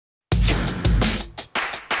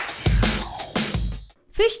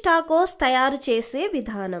Fish tacos తయారు చేసే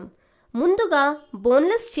విధానం. ముందుగా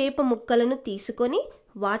బోన్లెస్ చేప ముక్కలను తీసుకొని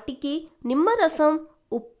వాటికి నిమ్మరసం,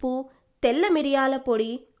 ఉప్పు, తెల్ల మిరియాల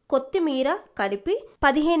పొడి, కొత్తిమీర కలిపి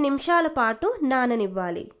 15 నిమిషాల పాటు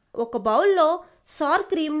నాననివ్వాలి. ఒక బౌల్లో సార్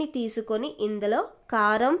క్రీమ్ని తీసుకొని ఇందులో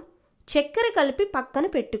కారం, చక్కెర కలిపి పక్కన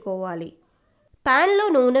పెట్టుకోవాలి. ప్యాన్లో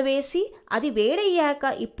నూనె వేసి అది వేడయ్యాక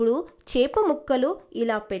ఇప్పుడు చేప ముక్కలు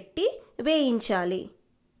ఇలా పెట్టి వేయించాలి.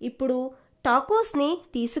 ఇప్పుడు టాకోస్ని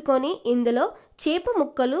తీసుకొని ఇందులో చేప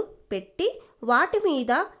ముక్కలు పెట్టి వాటి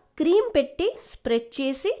మీద క్రీమ్ పెట్టి స్ప్రెడ్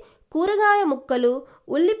చేసి కూరగాయ ముక్కలు,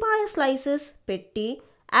 ఉల్లిపాయ స్లైసెస్ పెట్టి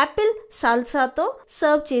యాపిల్ సాల్సాతో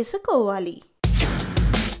సర్వ్ చేసుకోవాలి.